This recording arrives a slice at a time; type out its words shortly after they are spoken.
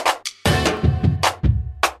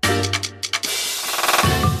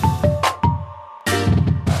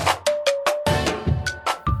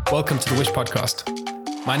Welcome to the Wish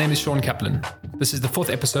Podcast. My name is Sean Kaplan. This is the fourth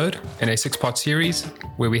episode in a 6-part series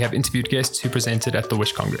where we have interviewed guests who presented at the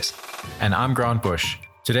Wish Congress. And I'm Grant Bush.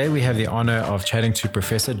 Today we have the honor of chatting to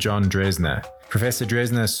Professor John Dresner. Professor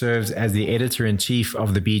Dresner serves as the editor-in-chief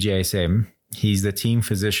of the BJSM. He's the team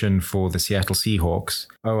physician for the Seattle Seahawks,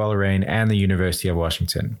 OL Reign, and the University of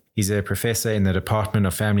Washington. He's a professor in the Department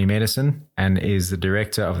of Family Medicine and is the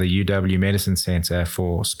director of the UW Medicine Center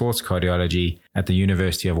for Sports Cardiology at the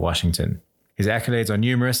University of Washington. His accolades are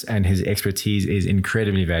numerous and his expertise is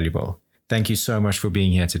incredibly valuable. Thank you so much for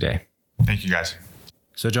being here today. Thank you, guys.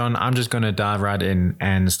 So, John, I'm just going to dive right in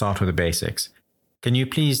and start with the basics. Can you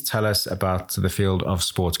please tell us about the field of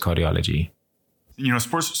sports cardiology? You know,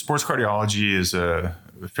 sports cardiology is a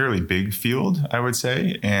fairly big field, I would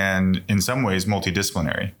say, and in some ways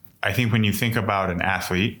multidisciplinary. I think when you think about an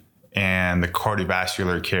athlete and the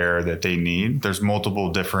cardiovascular care that they need, there's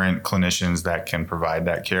multiple different clinicians that can provide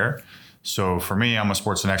that care. So for me, I'm a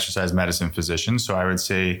sports and exercise medicine physician. So I would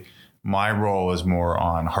say my role is more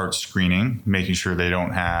on heart screening, making sure they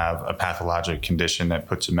don't have a pathologic condition that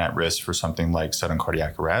puts them at risk for something like sudden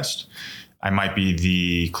cardiac arrest. I might be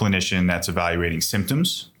the clinician that's evaluating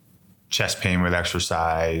symptoms, chest pain with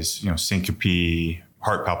exercise, syncope,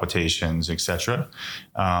 heart palpitations, etc.,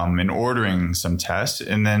 and ordering some tests.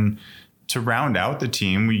 And then to round out the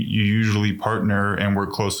team, you usually partner and work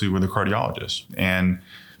closely with a cardiologist. And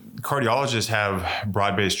cardiologists have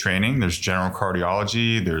broad-based training. There's general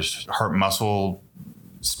cardiology, there's heart muscle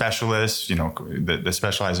specialists, that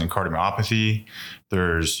specialize in cardiomyopathy.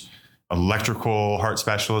 There's electrical heart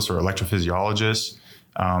specialists or electrophysiologists.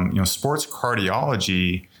 Sports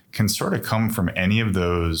cardiology can sort of come from any of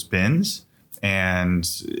those bins. And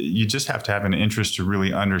you just have to have an interest to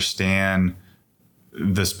really understand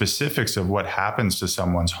the specifics of what happens to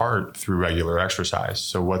someone's heart through regular exercise.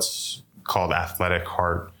 So what's called athletic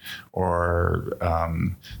heart, or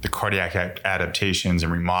the cardiac adaptations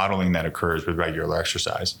and remodeling that occurs with regular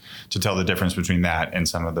exercise, to tell the difference between that and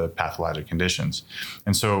some of the pathologic conditions.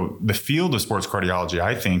 And so the field of sports cardiology,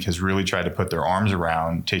 I think, has really tried to put their arms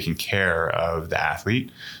around taking care of the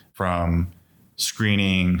athlete, from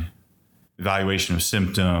screening, evaluation of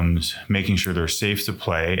symptoms, making sure they're safe to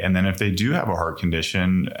play. And then if they do have a heart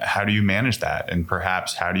condition, how do you manage that? And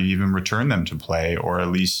perhaps how do you even return them to play, or at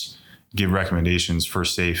least give recommendations for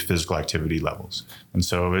safe physical activity levels? And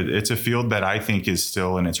so it's a field that I think is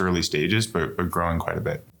still in its early stages, but growing quite a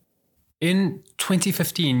bit. In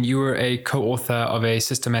 2015, you were a co-author of a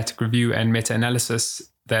systematic review and meta-analysis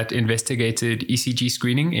that investigated ECG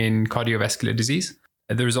screening in cardiovascular disease.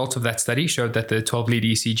 The results of that study showed that the 12-lead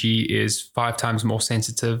ECG is 5 times more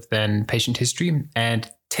sensitive than patient history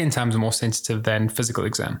and 10 times more sensitive than physical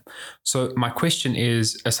exam. So my question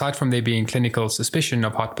is, aside from there being clinical suspicion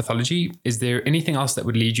of heart pathology, is there anything else that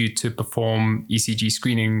would lead you to perform ECG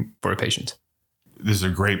screening for a patient? This is a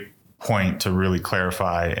great point to really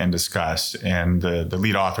clarify and discuss. And the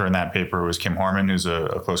lead author in that paper was Kim Harmon, who's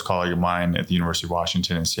a close colleague of mine at the University of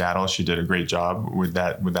Washington in Seattle. She did a great job with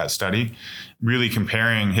that study, really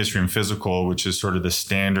comparing history and physical, which is sort of the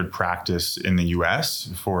standard practice in the US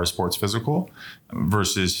for a sports physical,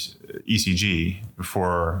 versus ECG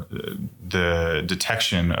for the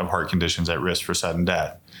detection of heart conditions at risk for sudden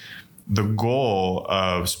death. The goal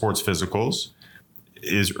of sports physicals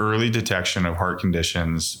is early detection of heart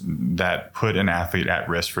conditions that put an athlete at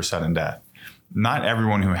risk for sudden death. Not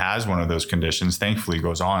everyone who has one of those conditions, thankfully,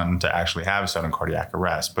 goes on to actually have sudden cardiac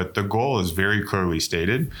arrest, but the goal is very clearly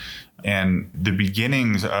stated. And the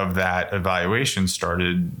beginnings of that evaluation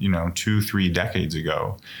started, 2-3 decades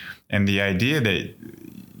ago. And the idea that,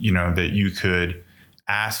 that you could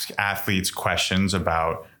ask athletes questions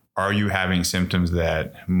about, are you having symptoms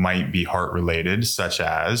that might be heart related, such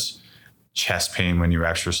as chest pain when you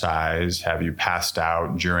exercise? Have you passed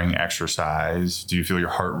out during exercise? Do you feel your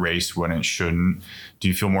heart race when it shouldn't? Do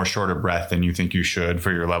you feel more short of breath than you think you should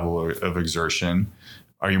for your level of exertion?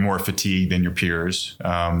 Are you more fatigued than your peers,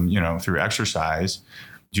 through exercise?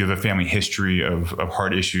 Do you have a family history of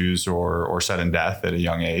heart issues or sudden death at a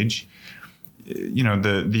young age?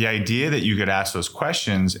 The idea that you could ask those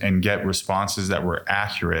questions and get responses that were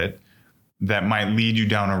accurate, that might lead you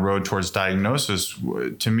down a road towards diagnosis,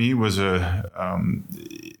 to me was a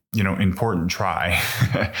important try.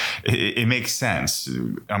 It makes sense.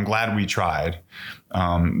 I'm glad we tried.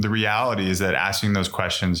 The reality is that asking those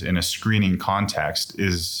questions in a screening context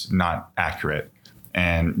is not accurate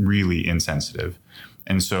and really insensitive.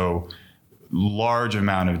 And so large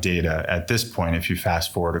amount of data at this point, if you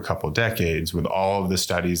fast forward a couple of decades, with all of the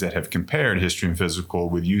studies that have compared history and physical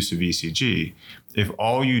with use of ECG, if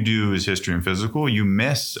all you do is history and physical, you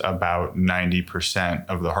miss about 90%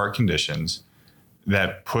 of the heart conditions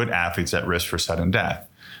that put athletes at risk for sudden death.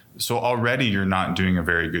 So already you're not doing a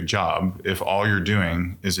very good job if all you're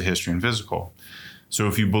doing is a history and physical. So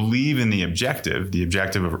if you believe in the objective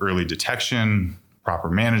of early detection, proper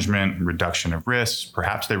management, reduction of risks,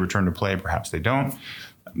 perhaps they return to play, perhaps they don't,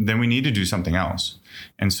 then we need to do something else.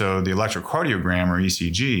 And so the electrocardiogram, or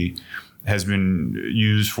ECG, has been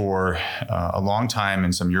used for a long time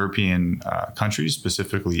in some European countries,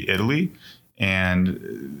 specifically Italy.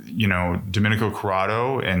 And, Domenico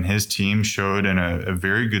Corrado and his team showed in a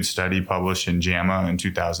very good study published in JAMA in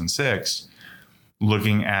 2006,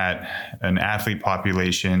 looking at an athlete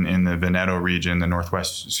population in the Veneto region, the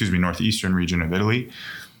northeastern region of Italy,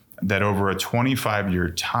 that over a 25-year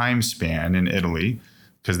time span in Italy,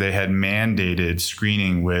 because they had mandated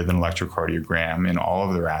screening with an electrocardiogram in all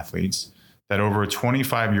of their athletes, that over a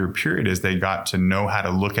 25-year period, as they got to know how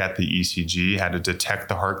to look at the ECG, how to detect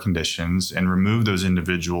the heart conditions and remove those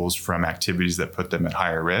individuals from activities that put them at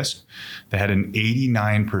higher risk, they had an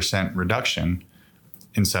 89% reduction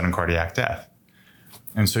in sudden cardiac death.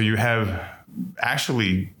 And so you have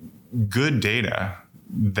actually good data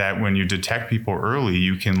that when you detect people early,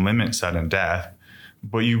 you can limit sudden death,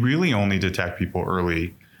 but you really only detect people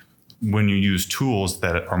early when you use tools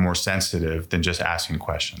that are more sensitive than just asking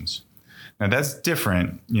questions. Now that's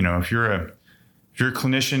different. If you're a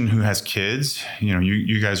clinician who has kids,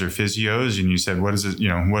 you guys are physios, and you said, what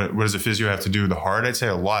does a physio have to do with the heart? I'd say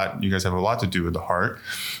a lot. You guys have a lot to do with the heart,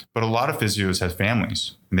 but a lot of physios have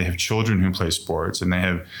families, and they have children who play sports, and they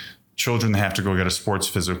have children that have to go get a sports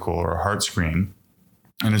physical or a heart screen.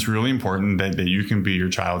 And it's really important that you can be your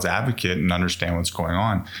child's advocate and understand what's going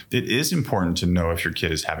on. It is important to know if your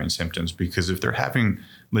kid is having symptoms, because if they're having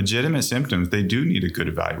legitimate symptoms, they do need a good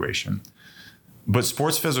evaluation. But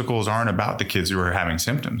sports physicals aren't about the kids who are having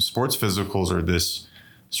symptoms. Sports physicals are this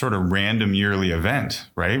sort of random yearly event,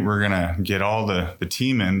 right? We're going to get all the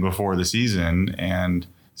team in before the season and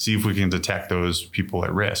see if we can detect those people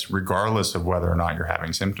at risk, regardless of whether or not you're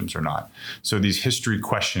having symptoms or not. So these history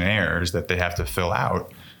questionnaires that they have to fill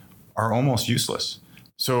out are almost useless.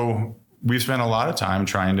 So we've spent a lot of time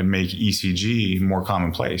trying to make ECG more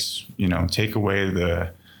commonplace, take away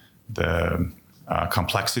the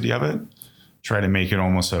complexity of it, try to make it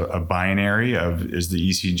almost a binary of, is the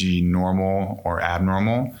ECG normal or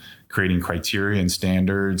abnormal, creating criteria and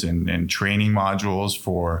standards and training modules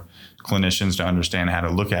for clinicians to understand how to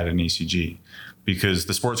look at an ECG. Because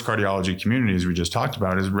the sports cardiology community, as we just talked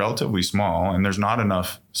about, is relatively small, and there's not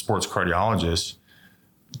enough sports cardiologists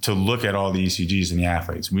to look at all the ECGs in the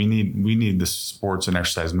athletes. We need the sports and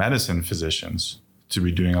exercise medicine physicians to be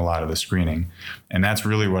doing a lot of the screening. And that's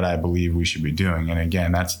really what I believe we should be doing. And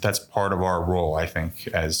again, that's part of our role, I think,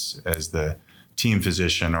 as the team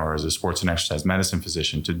physician or as a sports and exercise medicine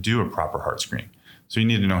physician, to do a proper heart screen. So you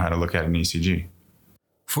need to know how to look at an ECG.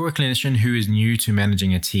 For a clinician who is new to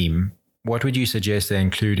managing a team, what would you suggest they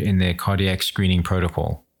include in their cardiac screening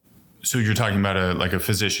protocol? So you're talking about a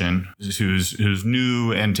physician who's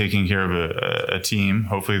new and taking care of a team.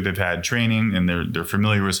 Hopefully they've had training and they're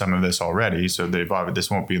familiar with some of this already. So this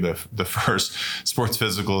won't be the first sports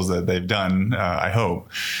physicals that they've done, I hope.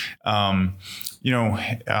 I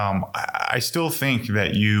still think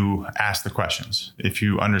that you ask the questions if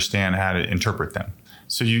you understand how to interpret them.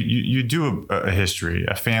 So you do a history,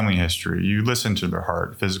 a family history. You listen to their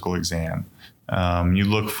heart, physical exam. You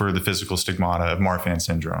look for the physical stigmata of Marfan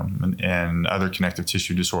syndrome and other connective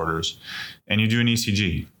tissue disorders, and you do an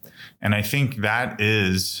ECG. And I think that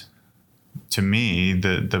is, to me,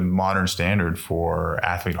 the modern standard for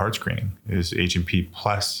athlete heart screening is H&P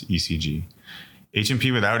plus ECG.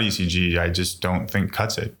 H&P without ECG, I just don't think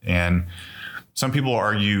cuts it. And some people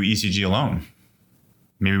argue ECG alone.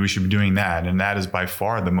 Maybe we should be doing that. And that is by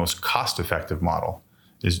far the most cost-effective model,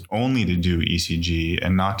 is only to do ECG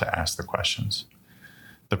and not to ask the questions.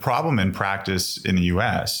 The problem in practice in the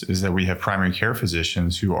US is that we have primary care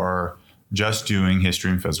physicians who are just doing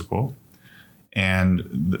history and physical, and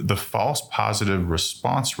the false positive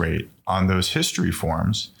response rate on those history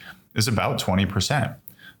forms is about 20%.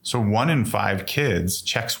 So 1 in 5 kids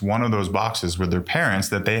checks one of those boxes with their parents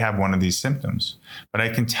that they have one of these symptoms. But I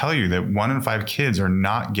can tell you that 1 in 5 kids are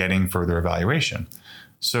not getting further evaluation.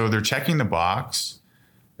 So they're checking the box.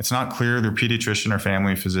 It's not clear their pediatrician or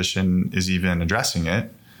family physician is even addressing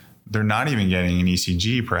it. They're not even getting an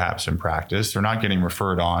ECG perhaps in practice. They're not getting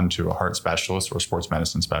referred on to a heart specialist or sports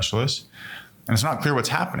medicine specialist. And it's not clear what's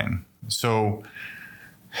happening. So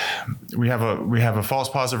we have a false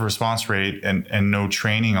positive response rate and no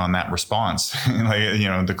training on that response,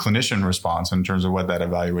 the clinician response in terms of what that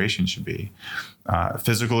evaluation should be.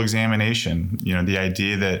 Physical examination, the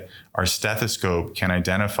idea that our stethoscope can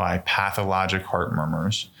identify pathologic heart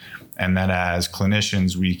murmurs, and that as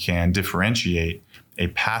clinicians we can differentiate a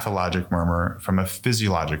pathologic murmur from a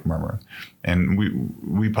physiologic murmur. And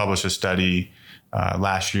we published a study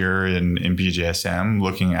last year in BJSM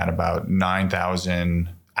looking at about 9,000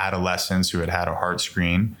 adolescents who had a heart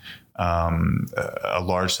screen, a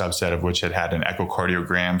large subset of which had an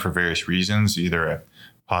echocardiogram for various reasons, either a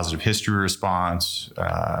positive history response,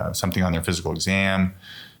 something on their physical exam,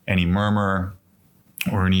 any murmur,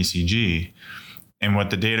 or an ECG. And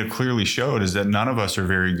what the data clearly showed is that none of us are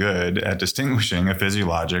very good at distinguishing a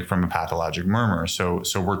physiologic from a pathologic murmur. So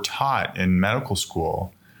we're taught in medical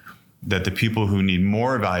school that the people who need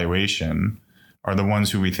more evaluation are the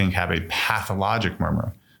ones who we think have a pathologic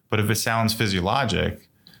murmur. But if it sounds physiologic,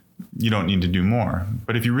 you don't need to do more.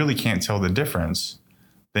 But if you really can't tell the difference,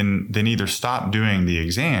 then either stop doing the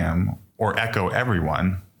exam or echo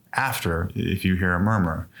everyone after if you hear a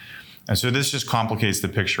murmur. And so this just complicates the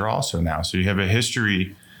picture also now. So you have a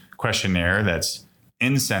history questionnaire that's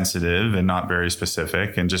insensitive and not very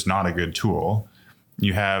specific and just not a good tool.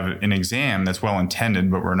 You have an exam that's well intended,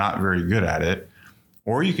 but we're not very good at it.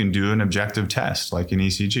 Or you can do an objective test like an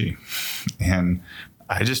ECG. And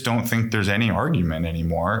I just don't think there's any argument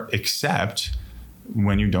anymore, except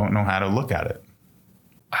when you don't know how to look at it.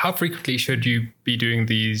 How frequently should you be doing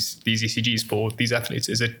these ECGs for these athletes?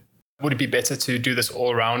 Would it be better to do this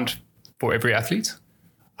all around for every athlete?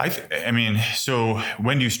 So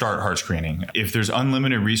when do you start heart screening? If there's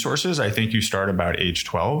unlimited resources, I think you start about age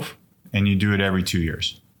 12 and you do it every 2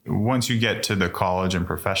 years. Once you get to the college and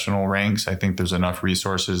professional ranks, I think there's enough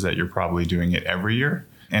resources that you're probably doing it every year.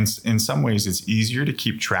 And in some ways, it's easier to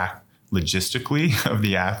keep track logistically of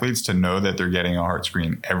the athletes to know that they're getting a heart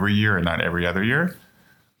screen every year and not every other year.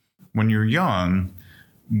 When you're young,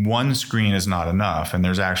 one screen is not enough. And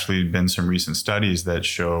there's actually been some recent studies that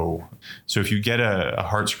show, so if you get a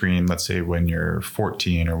heart screen, let's say when you're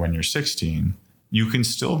 14 or when you're 16, you can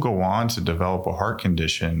still go on to develop a heart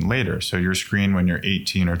condition later. So your screen when you're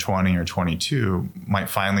 18 or 20 or 22 might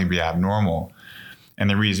finally be abnormal. And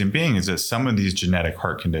the reason being is that some of these genetic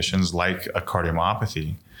heart conditions, like a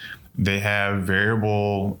cardiomyopathy, they have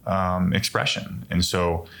variable expression. And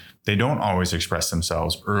so they don't always express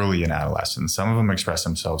themselves early in adolescence. Some of them express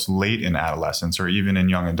themselves late in adolescence or even in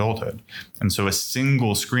young adulthood. And so a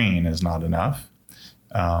single screen is not enough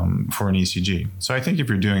for an ECG. So I think if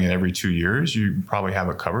you're doing it every 2 years, you probably have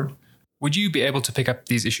it covered. Would you be able to pick up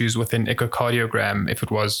these issues with an echocardiogram if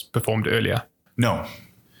it was performed earlier? No.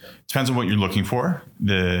 Depends on what you're looking for.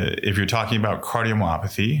 If you're talking about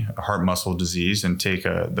cardiomyopathy, a heart muscle disease, and take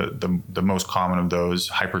the most common of those,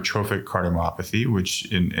 hypertrophic cardiomyopathy, which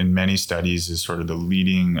in many studies is sort of the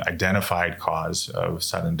leading identified cause of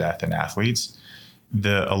sudden death in athletes,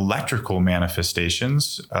 the electrical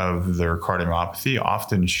manifestations of their cardiomyopathy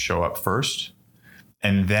often show up first,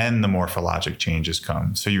 and then the morphologic changes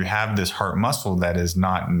come. So you have this heart muscle that is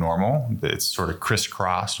not normal. It's sort of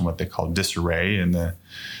crisscrossed in what they call disarray in the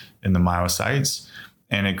myocytes,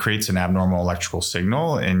 and it creates an abnormal electrical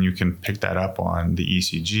signal, and you can pick that up on the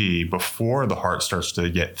ECG before the heart starts to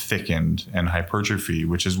get thickened and hypertrophy,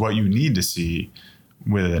 which is what you need to see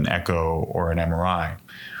with an echo or an MRI.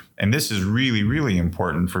 And this is really, really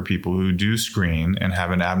important for people who do screen and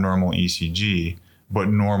have an abnormal ECG, but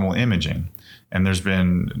normal imaging. And there's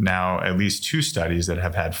been now at least 2 studies that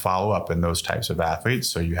have had follow-up in those types of athletes.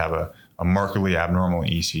 So you have a markedly abnormal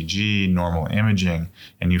ECG, normal imaging,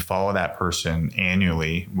 and you follow that person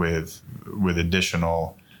annually with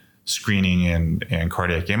additional screening and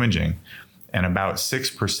cardiac imaging. And about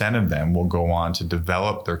 6% of them will go on to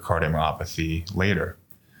develop their cardiomyopathy later.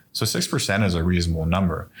 So 6% is a reasonable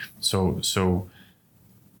number. So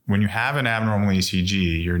when you have an abnormal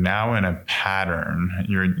ECG, you're now in a pattern.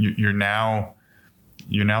 You're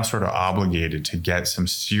now sort of obligated to get some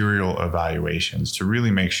serial evaluations to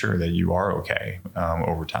really make sure that you are okay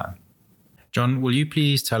over time. John, will you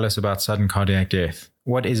please tell us about sudden cardiac death?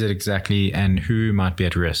 What is it exactly and who might be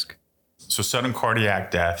at risk? So sudden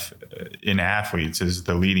cardiac death in athletes is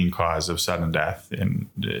the leading cause of sudden death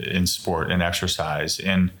in sport and exercise.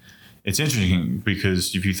 And it's interesting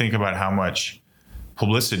because if you think about how much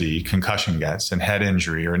publicity concussion gets and head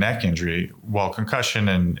injury or neck injury, while concussion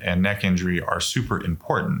and neck injury are super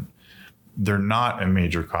important, they're not a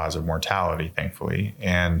major cause of mortality, thankfully.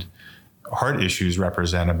 And heart issues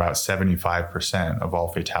represent about 75% of all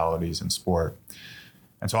fatalities in sport.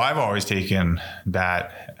 And so I've always taken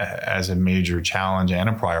that as a major challenge and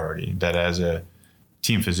a priority, that as a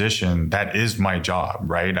team physician, that is my job,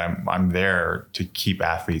 right? I'm there to keep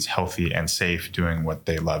athletes healthy and safe doing what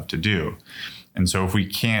they love to do. And so if we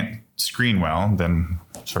can't screen well, then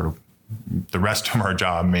sort of the rest of our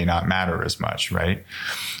job may not matter as much, right?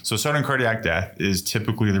 So sudden cardiac death is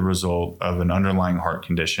typically the result of an underlying heart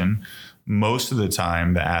condition. Most of the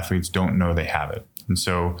time, the athletes don't know they have it. And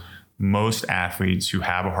so most athletes who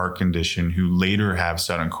have a heart condition who later have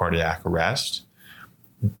sudden cardiac arrest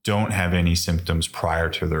don't have any symptoms prior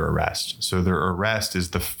to their arrest. So their arrest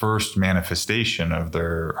is the first manifestation of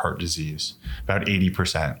their heart disease, about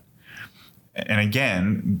 80%. And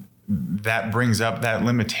again, that brings up that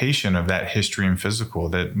limitation of that history and physical,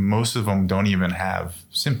 that most of them don't even have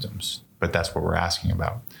symptoms, but that's what we're asking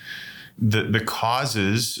about. The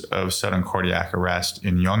causes of sudden cardiac arrest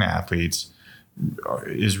in young athletes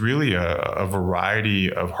is really a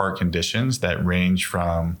variety of heart conditions that range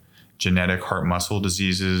from genetic heart muscle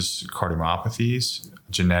diseases, cardiomyopathies,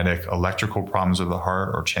 genetic electrical problems of the heart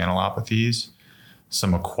or channelopathies,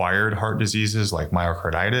 some acquired heart diseases like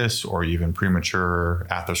myocarditis or even premature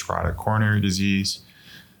atherosclerotic coronary disease,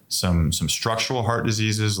 some structural heart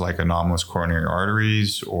diseases like anomalous coronary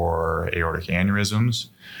arteries or aortic aneurysms.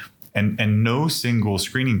 And no single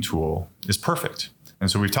screening tool is perfect. And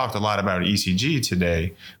so we've talked a lot about ECG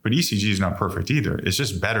today, but ECG is not perfect either. It's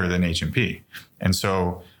just better than H&P. And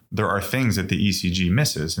so there are things that the ECG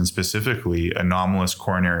misses, and specifically anomalous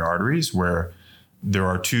coronary arteries, where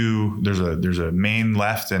there's a main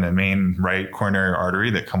left and a main right coronary artery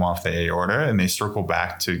that come off the aorta, and they circle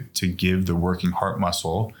back to give the working heart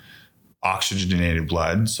muscle oxygenated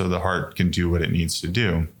blood so the heart can do what it needs to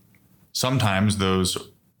do. Sometimes those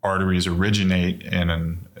arteries originate in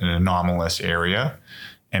an anomalous area,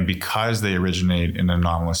 and because they originate in an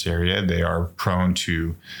anomalous area, they are prone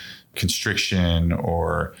to constriction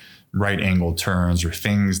or right angle turns or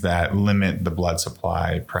things that limit the blood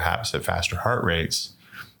supply, perhaps at faster heart rates,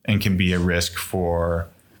 and can be a risk for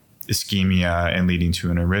ischemia and leading to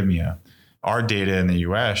an arrhythmia. Our data in the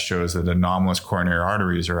US shows that anomalous coronary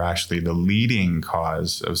arteries are actually the leading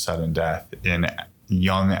cause of sudden death in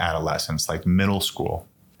young adolescents, like middle school.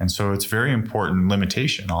 And so it's a very important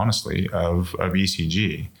limitation, honestly, of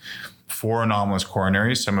ECG. For anomalous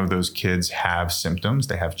coronaries, some of those kids have symptoms.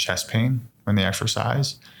 They have chest pain when they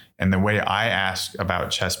exercise. And the way I ask about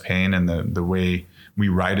chest pain and the way we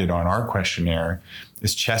write it on our questionnaire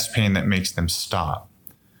is chest pain that makes them stop.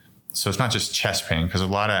 So it's not just chest pain, because a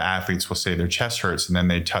lot of athletes will say their chest hurts and then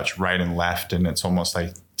they touch right and left, and it's almost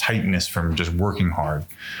like tightness from just working hard.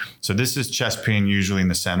 So this is chest pain usually in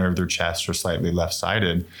the center of their chest or slightly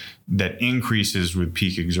left-sided that increases with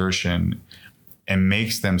peak exertion and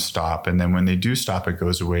makes them stop. And then when they do stop, it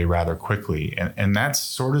goes away rather quickly. And that's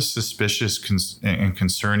sort of suspicious and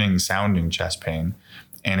concerning sounding chest pain.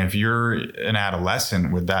 And if you're an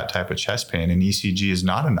adolescent with that type of chest pain, an ECG is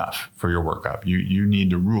not enough for your workup. You need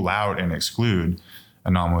to rule out and exclude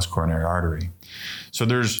anomalous coronary artery. So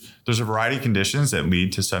there's a variety of conditions that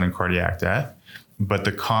lead to sudden cardiac death, but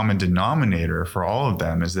the common denominator for all of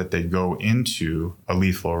them is that they go into a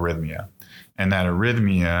lethal arrhythmia. And that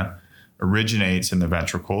arrhythmia originates in the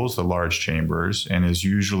ventricles, the large chambers, and is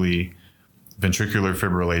usually ventricular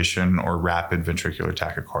fibrillation or rapid ventricular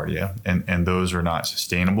tachycardia. And those are not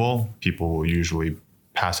sustainable. People will usually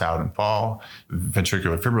pass out and fall.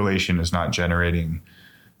 Ventricular fibrillation is not generating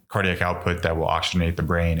cardiac output that will oxygenate the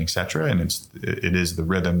brain, et cetera. And it is the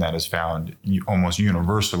rhythm that is found almost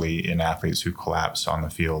universally in athletes who collapse on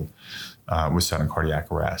the field with sudden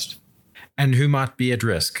cardiac arrest. And who might be at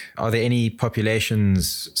risk? Are there any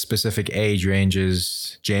populations, specific age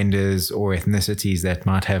ranges, genders, or ethnicities that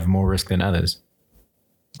might have more risk than others?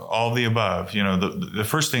 All the above. The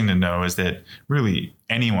first thing to know is that really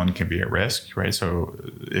anyone can be at risk, right? So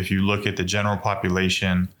if you look at the general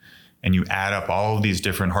population and you add up all of these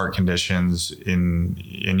different heart conditions in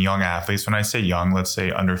young athletes, when I say young, let's say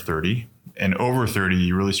under 30, and over 30,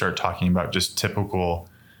 you really start talking about just typical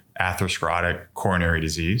atherosclerotic coronary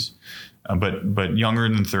disease. But younger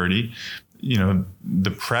than 30,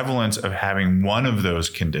 the prevalence of having one of those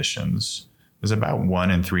conditions is about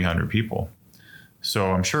 1 in 300 people.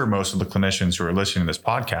 So I'm sure most of the clinicians who are listening to this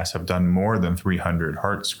podcast have done more than 300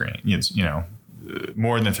 heart screenings,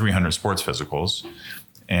 more than 300 sports physicals.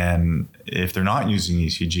 And if they're not using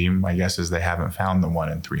ECG, my guess is they haven't found the 1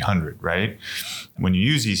 in 300, right? When you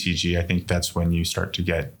use ECG, I think that's when you start to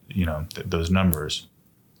get, those numbers.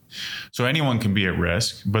 So anyone can be at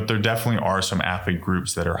risk, but there definitely are some athlete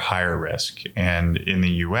groups that are higher risk. And in the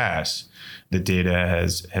US, the data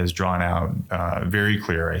has drawn out very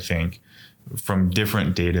clear, I think, from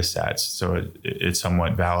different data sets, so it's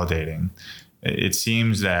somewhat validating. It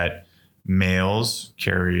seems that males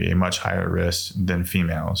carry a much higher risk than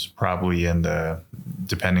females, probably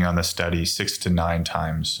depending on the study, 6 to 9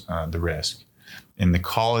 times the risk. In the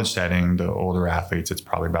college setting, the older athletes, it's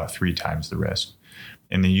probably about 3 times the risk.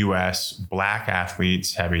 In the US, Black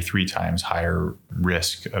athletes have a 3 times higher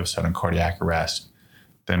risk of sudden cardiac arrest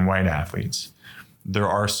than white athletes. There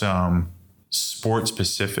are some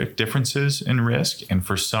sport-specific differences in risk, and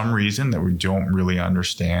for some reason that we don't really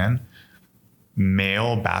understand,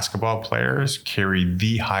 male basketball players carry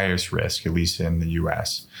the highest risk, at least in the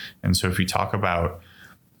US. And so if we talk about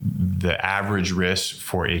the average risk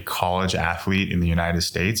for a college athlete in the United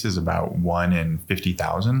States is about 1 in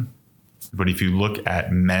 50,000. But if you look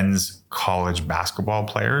at men's college basketball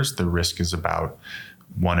players, the risk is about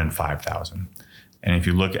 1 in 5,000. And if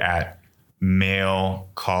you look at male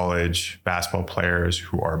college basketball players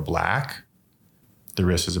who are Black, the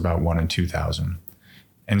risk is about 1 in 2,000.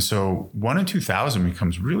 And so 1 in 2,000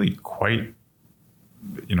 becomes really quite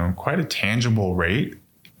a tangible rate.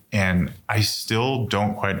 And I still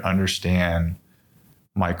don't quite understand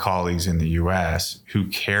my colleagues in the US who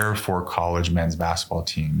care for college men's basketball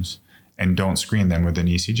teams and don't screen them with an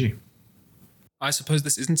ECG. I suppose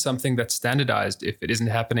this isn't something that's standardized if it isn't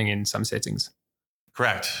happening in some settings.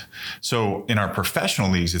 Correct. So in our professional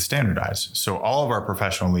leagues, it's standardized. So all of our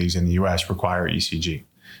professional leagues in the US require ECG.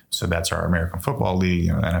 So that's our American Football League,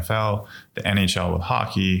 the NFL, the NHL with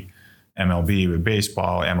hockey, MLB with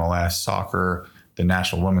baseball, MLS, soccer, the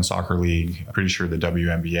National Women's Soccer League, I'm pretty sure the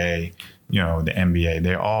WNBA, the NBA,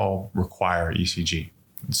 they all require ECG.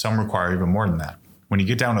 Some require even more than that. When you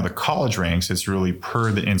get down to the college ranks, it's really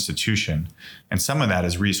per the institution. And some of that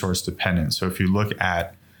is resource dependent. So if you look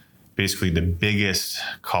at basically the biggest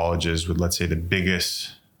colleges with, let's say, the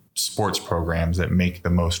biggest sports programs that make the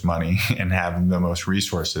most money and have the most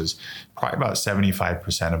resources, probably about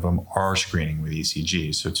 75% of them are screening with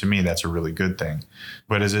ECG. So to me, that's a really good thing.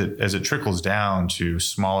 But as it trickles down to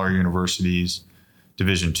smaller universities,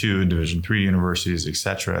 Division II, Division III universities, et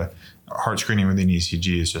cetera, heart screening with an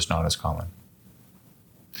ECG is just not as common.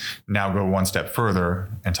 Now go one step further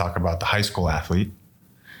and talk about the high school athlete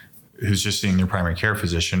who's just seeing their primary care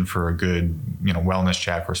physician for a good, wellness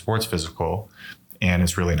check or sports physical, and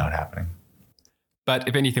it's really not happening. But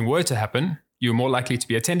if anything were to happen, you're more likely to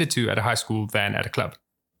be attended to at a high school than at a club.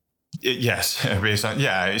 Yes, based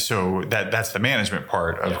on, so that's the management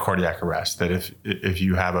part of cardiac arrest, that if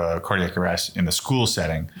you have a cardiac arrest in the school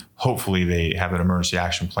setting, hopefully they have an emergency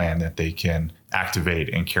action plan that they can activate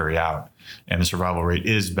and carry out. And the survival rate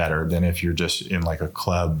is better than if you're just in like a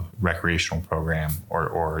club recreational program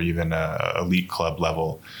or even a elite club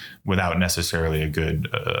level without necessarily a good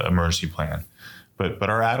emergency plan. But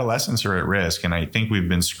our adolescents are at risk. And I think we've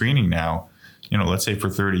been screening now, let's say for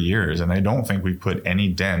 30 years. And I don't think we put any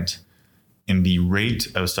dent in the rate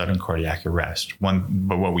of sudden cardiac arrest.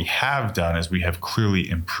 But what we have done is we have clearly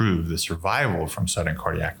improved the survival from sudden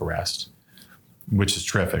cardiac arrest, which is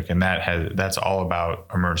terrific. And that's all about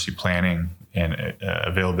emergency planning and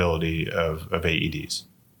availability of AEDs.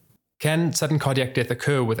 Can sudden cardiac death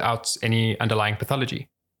occur without any underlying pathology?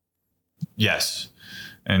 Yes.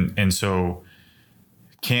 And so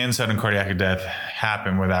can sudden cardiac death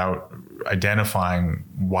happen without identifying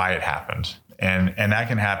why it happened? And that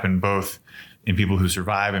can happen both in people who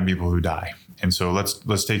survive and people who die. And so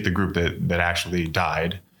let's take the group that actually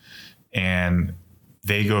died, and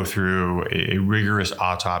they go through a rigorous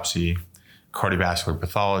autopsy, cardiovascular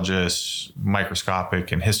pathologists,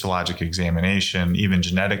 microscopic and histologic examination, even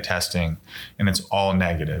genetic testing, and it's all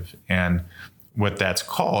negative. And what that's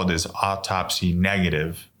called is autopsy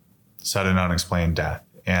negative sudden unexplained death.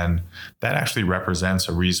 And that actually represents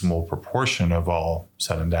a reasonable proportion of all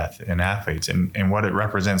sudden death in athletes. And what it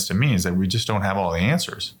represents to me is that we just don't have all the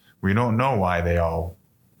answers. We don't know why they all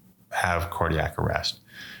have cardiac arrest.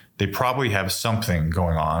 They probably have something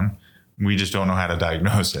going on. We just don't know how to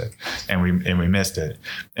diagnose it, and we missed it.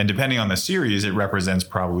 And depending on the series, it represents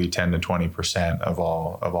probably 10 to 20% of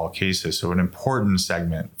all cases. So an important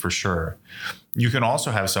segment for sure. You can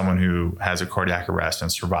also have someone who has a cardiac arrest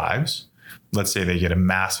and survives. Let's say they get a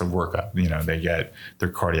massive workup. They get their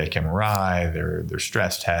cardiac MRI, their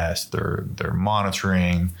stress test, their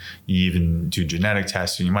monitoring. You even do genetic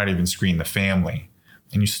testing. You might even screen the family,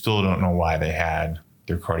 and you still don't know why they had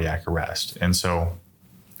their cardiac arrest. And so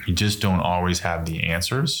you just don't always have the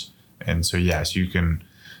answers. And so, yes, you can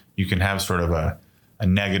have sort of a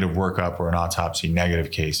negative workup or an autopsy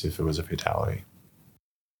negative case if it was a fatality.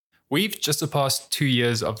 We've just surpassed 2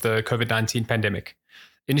 years of the COVID-19 pandemic.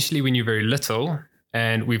 Initially, we knew very little,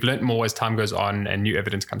 and we've learned more as time goes on and new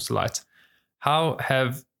evidence comes to light. How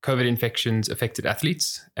have COVID infections affected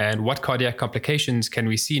athletes, and what cardiac complications can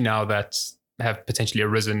we see now that have potentially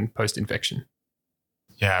arisen post-infection?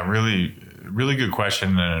 Yeah, really, really good question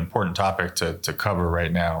and an important topic to cover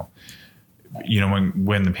right now.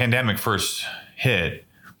 When the pandemic first hit,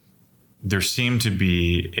 there seemed to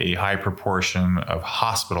be a high proportion of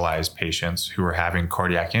hospitalized patients who were having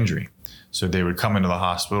cardiac injury. So they would come into the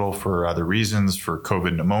hospital for other reasons, for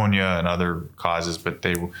COVID pneumonia and other causes, but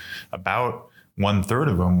about 1/3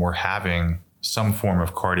 of them were having some form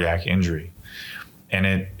of cardiac injury. And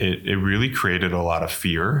it really created a lot of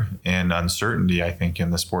fear and uncertainty, I think,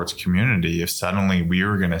 in the sports community if suddenly we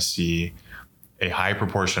were going to see a high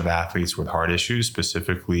proportion of athletes with heart issues,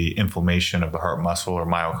 specifically inflammation of the heart muscle or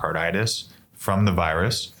myocarditis from the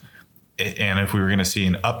virus, and if we were going to see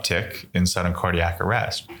an uptick in sudden cardiac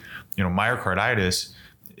arrest. Myocarditis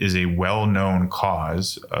is a well-known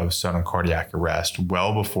cause of sudden cardiac arrest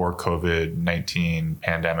well before COVID-19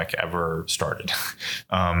 pandemic ever started.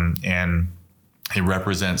 And it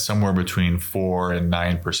represents somewhere between 4 and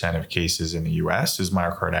 9% of cases in the US is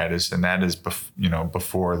myocarditis, and that is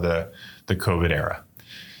before the COVID era.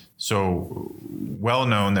 So well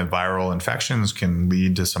known that viral infections can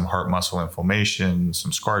lead to some heart muscle inflammation,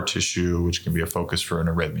 some scar tissue, which can be a focus for an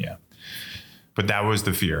arrhythmia. But that was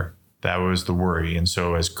the fear. That was the worry. And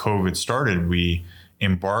so as COVID started, we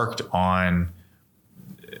embarked on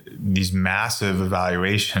these massive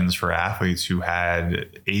evaluations for athletes who had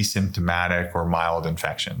asymptomatic or mild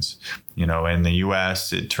infections. In the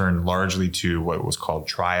US, it turned largely to what was called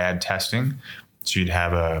triad testing. So you'd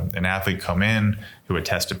have an athlete come in who had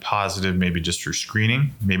tested positive, maybe just through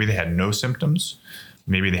screening. Maybe they had no symptoms.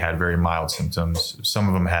 Maybe they had very mild symptoms. Some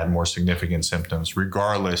of them had more significant symptoms.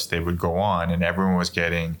 Regardless, they would go on, and everyone was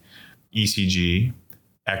getting ECG,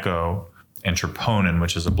 echo, and troponin,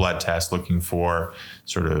 which is a blood test looking for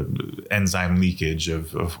sort of enzyme leakage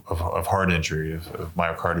of heart injury, of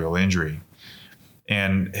myocardial injury.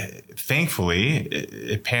 And thankfully,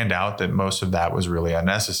 it panned out that most of that was really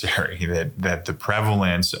unnecessary, that the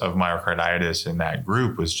prevalence of myocarditis in that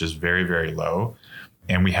group was just very, very low.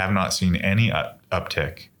 And we have not seen any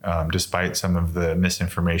uptick, despite some of the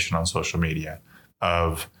misinformation on social media,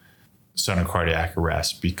 of sudden cardiac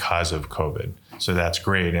arrest because of COVID. So that's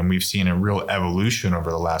great. And we've seen a real evolution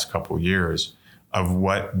over the last couple of years of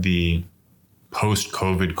what the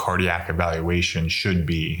post-COVID cardiac evaluation should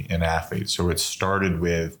be in athletes. So it started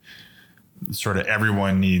with sort of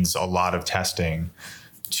everyone needs a lot of testing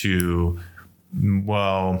to,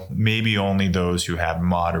 well, maybe only those who have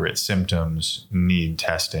moderate symptoms need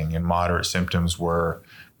testing. And moderate symptoms were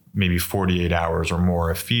maybe 48 hours or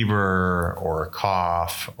more of fever or a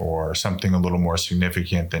cough or something a little more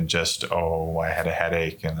significant than just, I had a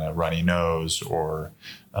headache and a runny nose or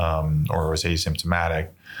was asymptomatic.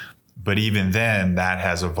 But even then, that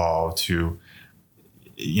has evolved to,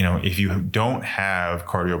 if you don't have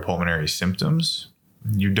cardiopulmonary symptoms,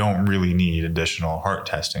 you don't really need additional heart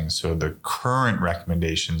testing. So the current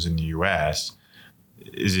recommendations in the US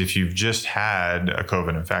is if you've just had a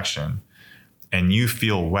COVID infection and you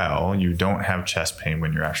feel well, you don't have chest pain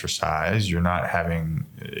when you exercise, you're not having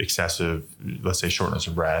excessive, let's say, shortness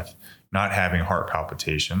of breath, not having heart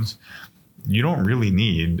palpitations, you don't really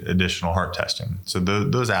need additional heart testing. So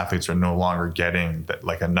those athletes are no longer getting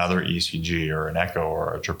like another ECG or an echo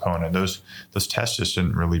or a troponin. Those tests just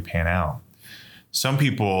didn't really pan out. Some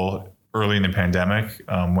people early in the pandemic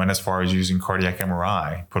went as far as using cardiac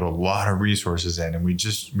MRI, put a lot of resources in, and we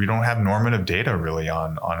don't have normative data really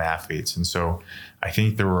on athletes. And so I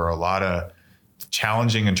think there were a lot of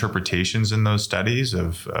challenging interpretations in those studies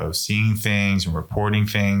of seeing things and reporting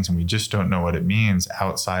things, and we just don't know what it means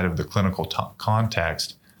outside of the clinical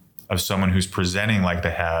context of someone who's presenting like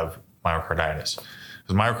they have myocarditis.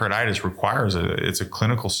 Because myocarditis requires it's a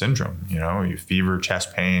clinical syndrome. You fever,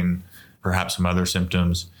 chest pain, perhaps some other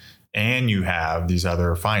symptoms, and you have these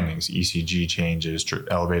other findings, ECG changes,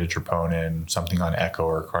 elevated troponin, something on echo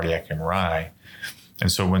or cardiac MRI.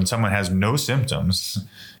 And so when someone has no symptoms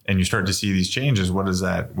and you start to see these changes, what does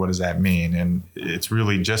that mean? And it's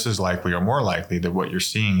really just as likely or more likely that what you're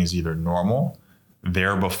seeing is either normal,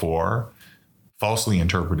 there before, falsely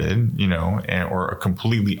interpreted, or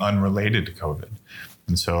completely unrelated to COVID.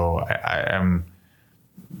 And so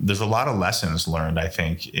there's a lot of lessons learned, I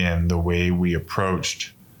think, in the way we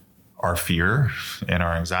approached our fear and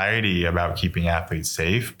our anxiety about keeping athletes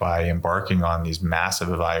safe by embarking on these massive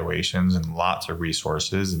evaluations and lots of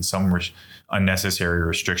resources and some unnecessary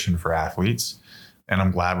restriction for athletes. And I'm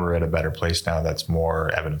glad we're at a better place now that's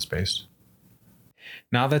more evidence-based.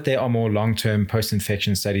 Now that there are more long-term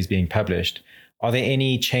post-infection studies being published, Are there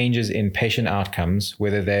any changes in patient outcomes,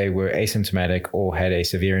 whether they were asymptomatic or had a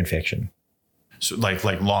severe infection? So like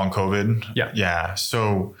long COVID? Yeah. Yeah.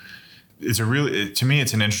 So to me,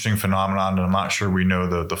 it's an interesting phenomenon, and I'm not sure we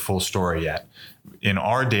know the full story yet. In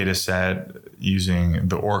our data set, using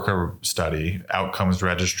the ORCA study, Outcomes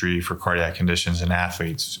Registry for Cardiac Conditions in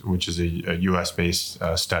Athletes, which is a US-based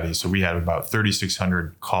study. So we had about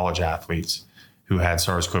 3,600 college athletes who had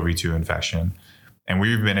SARS-CoV-2 infection. And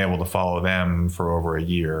we've been able to follow them for over a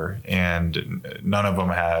year, and none of them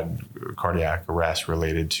had cardiac arrest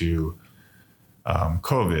related to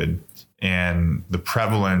COVID. And the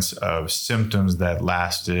prevalence of symptoms that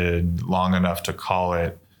lasted long enough to call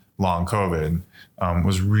it long COVID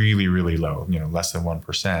was really, really low, less than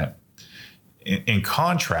 1%. In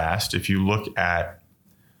contrast, if you look at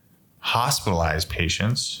hospitalized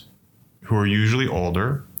patients who are usually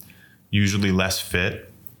older, usually less fit,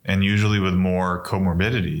 and usually with more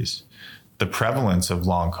comorbidities, the prevalence of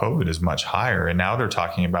long COVID is much higher. And now they're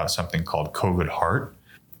talking about something called COVID heart,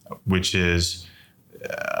 which is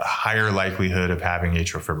a higher likelihood of having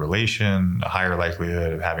atrial fibrillation, a higher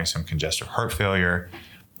likelihood of having some congestive heart failure,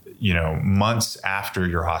 months after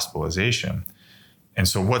your hospitalization. And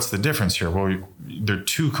so what's the difference here? Well, they're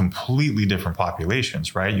two completely different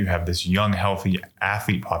populations, right? You have this young, healthy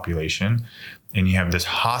athlete population, and you have this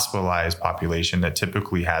hospitalized population that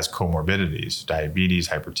typically has comorbidities, diabetes,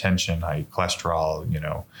 hypertension, high cholesterol,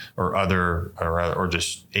 or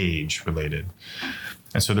just age related.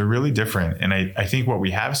 And so they're really different. And I think what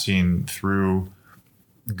we have seen through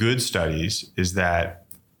good studies is that,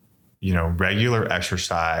 regular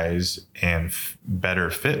exercise and better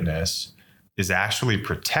fitness is actually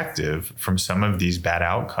protective from some of these bad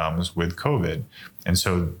outcomes with COVID. And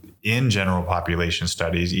so in general population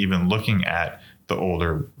studies, even looking at the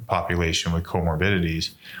older population with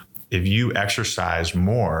comorbidities, if you exercise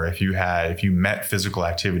more, if you met physical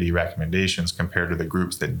activity recommendations compared to the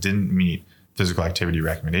groups that didn't meet physical activity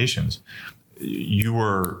recommendations, you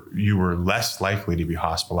were less likely to be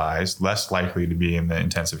hospitalized, less likely to be in the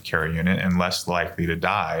intensive care unit, and less likely to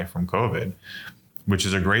die from COVID, which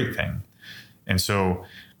is a great thing. And so,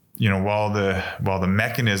 while the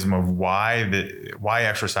mechanism of why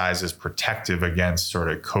exercise is protective against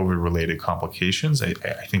sort of COVID-related complications, I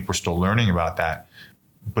think we're still learning about that.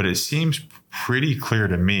 But it seems pretty clear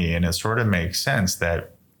to me, and it sort of makes sense,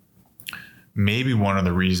 that maybe one of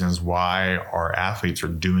the reasons why our athletes are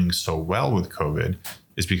doing so well with COVID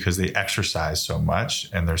is because they exercise so much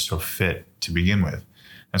and they're so fit to begin with.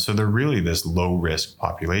 And so they're really this low risk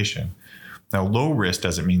population. Now, low risk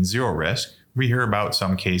doesn't mean zero risk. We hear about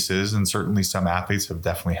some cases, and certainly some athletes have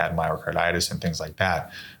definitely had myocarditis and things like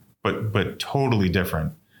that, but totally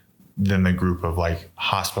different than the group of like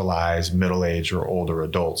hospitalized middle-aged or older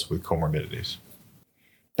adults with comorbidities.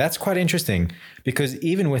 That's quite interesting, because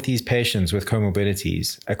even with these patients with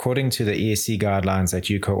comorbidities, according to the ESC guidelines that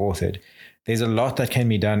you co-authored, there's a lot that can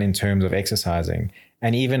be done in terms of exercising,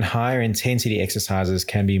 and even higher intensity exercises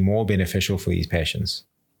can be more beneficial for these patients.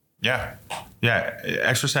 Yeah.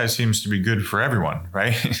 Exercise seems to be good for everyone,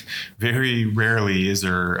 right? Very rarely is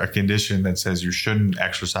there a condition that says you shouldn't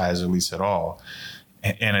exercise, at least at all.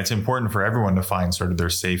 And it's important for everyone to find sort of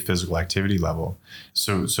their safe physical activity level.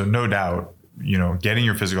 So no doubt, getting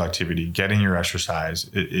your physical activity, getting your exercise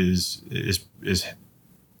is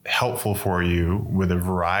helpful for you with a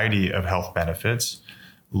variety of health benefits: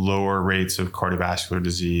 lower rates of cardiovascular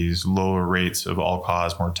disease, lower rates of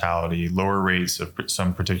all-cause mortality, lower rates of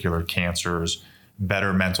some particular cancers,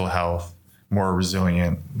 better mental health, more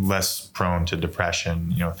resilient, less prone to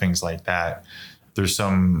depression, things like that. There's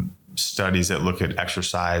some studies that look at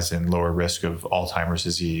exercise and lower risk of Alzheimer's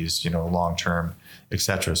disease, long-term, et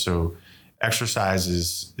cetera. So exercise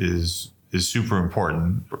is super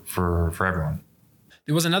important for everyone.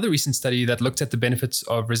 There was another recent study that looked at the benefits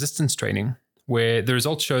of resistance training, where the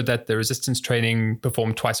results showed that the resistance training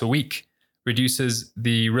performed twice a week reduces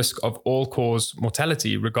the risk of all-cause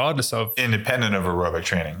mortality, regardless of... Independent of aerobic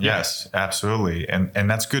training. Yeah. Yes, absolutely. And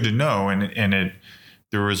that's good to know. And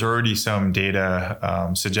there was already some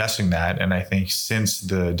data suggesting that. And I think since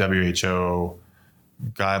the WHO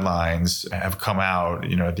guidelines have come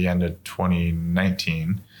out, at the end of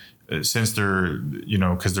 2019, since they're,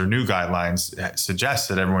 because their new guidelines suggest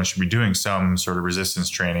that everyone should be doing some sort of resistance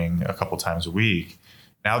training a couple times a week.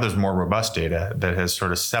 Now there's more robust data that has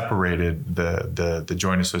sort of separated the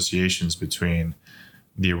joint associations between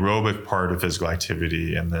the aerobic part of physical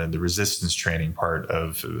activity and the resistance training part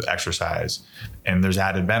of exercise. And there's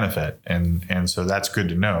added benefit. And so that's good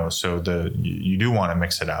to know. So you do want to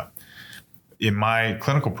mix it up. In my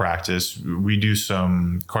clinical practice, we do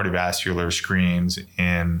some cardiovascular screens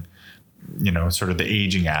in sort of the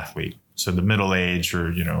aging athlete. So the middle age,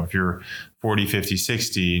 or, if you're 40, 50,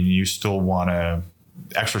 60 and you still want to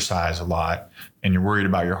exercise a lot and you're worried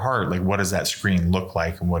about your heart, like what does that screen look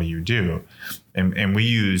like and what do you do? And we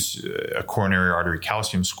use a coronary artery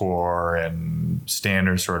calcium score and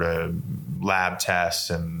standard sort of lab tests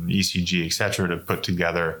and ECG, et cetera, to put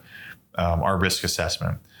together our risk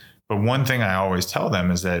assessment. But one thing I always tell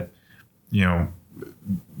them is that,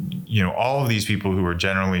 all of these people who are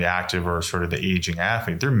generally active or sort of the aging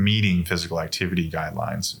athlete, they're meeting physical activity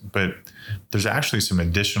guidelines, but there's actually some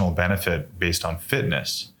additional benefit based on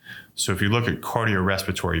fitness. So if you look at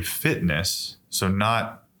cardiorespiratory fitness, so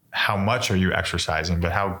not how much are you exercising,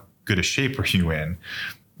 but how good a shape are you in,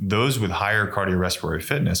 those with higher cardiorespiratory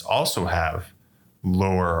fitness also have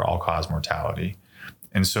lower all-cause mortality.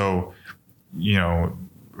 And so,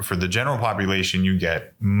 for the general population, you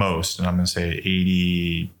get most, and I'm going to say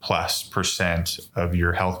 80+% of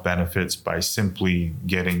your health benefits by simply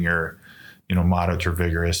getting your, moderate or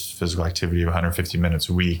vigorous physical activity of 150 minutes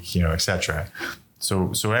a week, et cetera.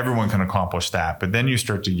 So everyone can accomplish that. But then you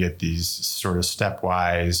start to get these sort of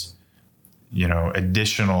stepwise,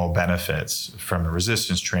 additional benefits from the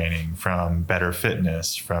resistance training, from better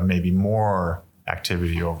fitness, from maybe more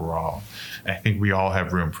activity overall. I think we all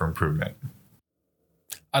have room for improvement.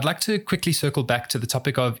 I'd like to quickly circle back to the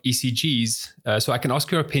topic of ECGs, so I can ask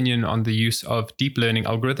your opinion on the use of deep learning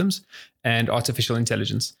algorithms and artificial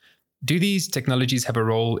intelligence. Do these technologies have a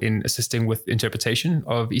role in assisting with interpretation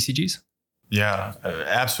of ECGs? Yeah,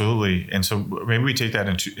 absolutely. And so maybe we take that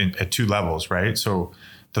at two levels, right? So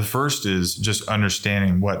the first is just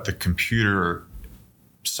understanding what the computer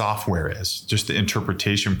software is, just the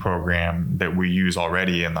interpretation program that we use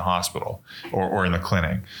already in the hospital or in the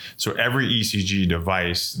clinic. So every ECG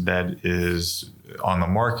device that is on the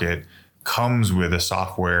market comes with a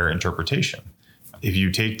software interpretation. If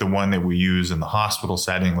you take the one that we use in the hospital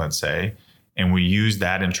setting, let's say, and we use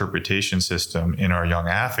that interpretation system in our young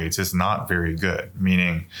athletes, it's not very good.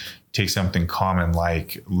 Meaning, take something common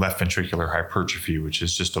like left ventricular hypertrophy, which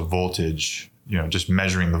is just a voltage, just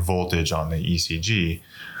measuring the voltage on the ECG.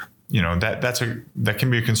 That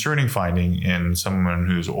can be a concerning finding in someone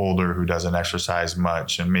who's older, who doesn't exercise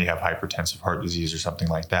much and may have hypertensive heart disease or something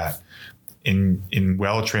like that. In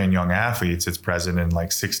well-trained young athletes, it's present in like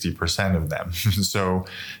 60% of them. So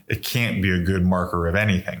it can't be a good marker of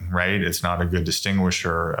anything, right? It's not a good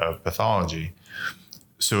distinguisher of pathology.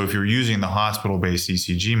 So if you're using the hospital-based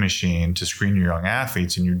ECG machine to screen your young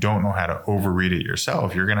athletes and you don't know how to overread it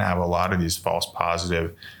yourself, you're going to have a lot of these false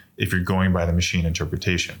positive if you're going by the machine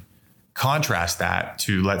interpretation. Contrast that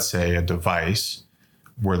to, let's say, a device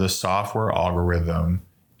where the software algorithm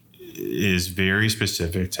is very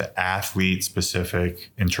specific to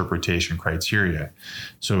athlete-specific interpretation criteria.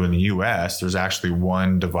 So in the US, there's actually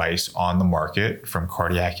one device on the market from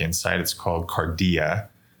Cardiac Insight. It's called Cardia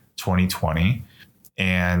 2020.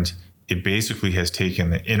 And it basically has taken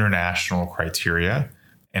the international criteria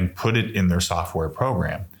and put it in their software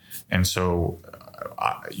program. And so,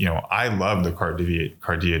 I love the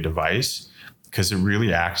Cardia device because it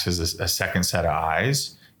really acts as a second set of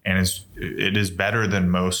eyes. And it is better than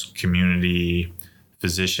most community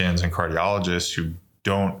physicians and cardiologists who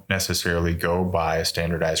don't necessarily go by a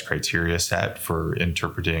standardized criteria set for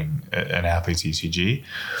interpreting an athlete's ECG.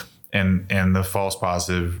 And the false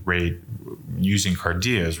positive rate using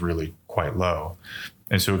Cardia is really quite low.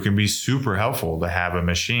 And so it can be super helpful to have a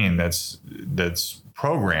machine that's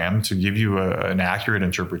programmed to give you an accurate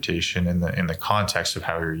interpretation in the context of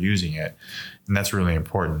how you're using it. And that's really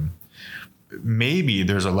important. Maybe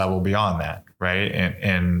there's a level beyond that, right?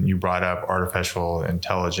 And you brought up artificial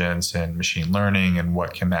intelligence and machine learning and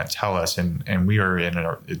what can that tell us? And we are in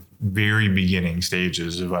a very beginning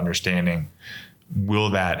stages of understanding, will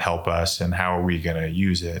that help us and how are we going to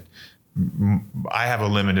use it? I have a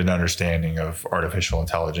limited understanding of artificial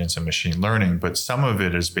intelligence and machine learning, but some of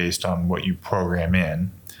it is based on what you program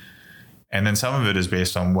in. And then some of it is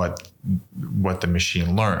based on what the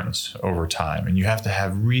machine learns over time. And you have to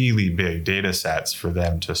have really big data sets for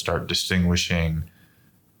them to start distinguishing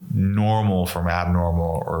normal from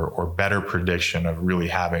abnormal or better prediction of really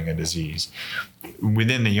having a disease.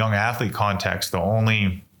 Within the young athlete context, the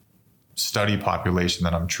only study population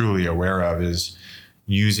that I'm truly aware of is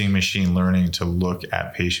using machine learning to look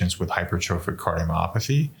at patients with hypertrophic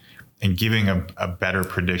cardiomyopathy and giving a better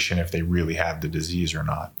prediction if they really have the disease or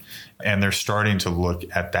not. And they're starting to look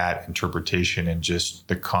at that interpretation in just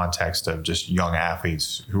the context of just young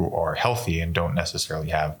athletes who are healthy and don't necessarily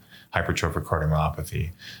have hypertrophic cardiomyopathy.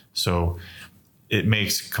 So it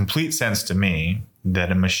makes complete sense to me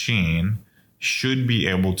that a machine should be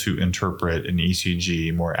able to interpret an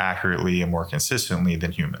ECG more accurately and more consistently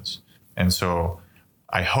than humans. And so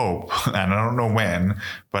I hope, and I don't know when,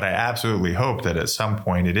 but I absolutely hope that at some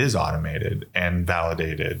point it is automated and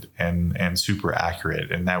validated and super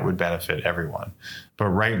accurate, and that would benefit everyone. But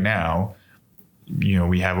right now,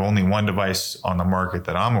 we have only one device on the market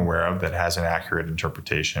that I'm aware of that has an accurate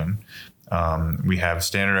interpretation. We have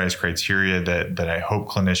standardized criteria that I hope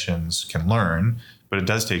clinicians can learn, but it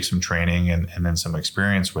does take some training and then some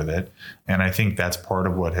experience with it. And I think that's part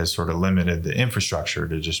of what has sort of limited the infrastructure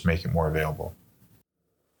to just make it more available.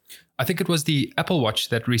 I think it was the Apple Watch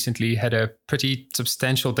that recently had a pretty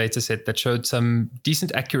substantial data set that showed some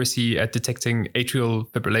decent accuracy at detecting atrial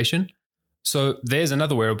fibrillation. So there's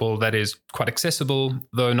another wearable that is quite accessible,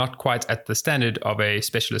 though not quite at the standard of a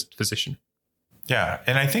specialist physician. Yeah,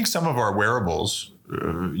 and I think some of our wearables,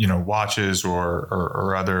 watches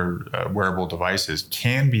or other wearable devices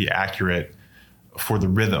can be accurate for the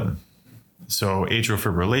rhythm. So atrial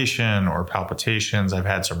fibrillation or palpitations, I've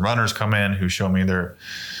had some runners come in who show me their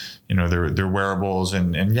wearables,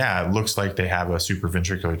 and yeah, it looks like they have a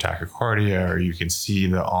supraventricular tachycardia, or you can see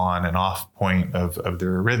the on and off point of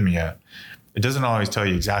their arrhythmia. It doesn't always tell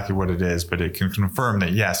you exactly what it is, but it can confirm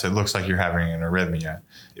that, yes, it looks like you're having an arrhythmia.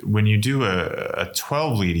 When you do a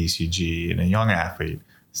 12-lead ECG in a young athlete,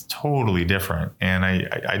 it's totally different. And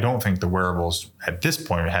I don't think the wearables at this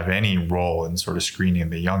point have any role in sort of screening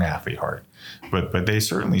the young athlete heart. But they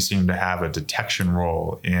certainly seem to have a detection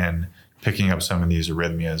role in picking up some of these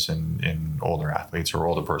arrhythmias in older athletes or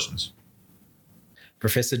older persons.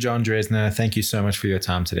 Professor John Dresner, thank you so much for your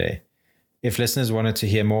time today. If listeners wanted to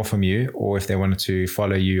hear more from you, or if they wanted to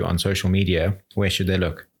follow you on social media, where should they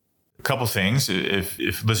look? A couple things.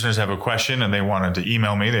 If listeners have a question and they wanted to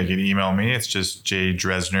email me, they can email me. It's just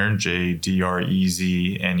jdrezner,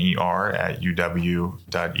 JDREZNER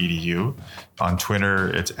 @uw.edu. On Twitter,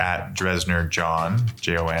 it's @DresnerJohn,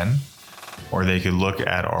 JON. Or they could look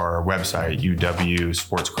at our website,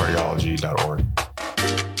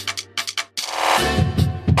 uwsportscardiology.org.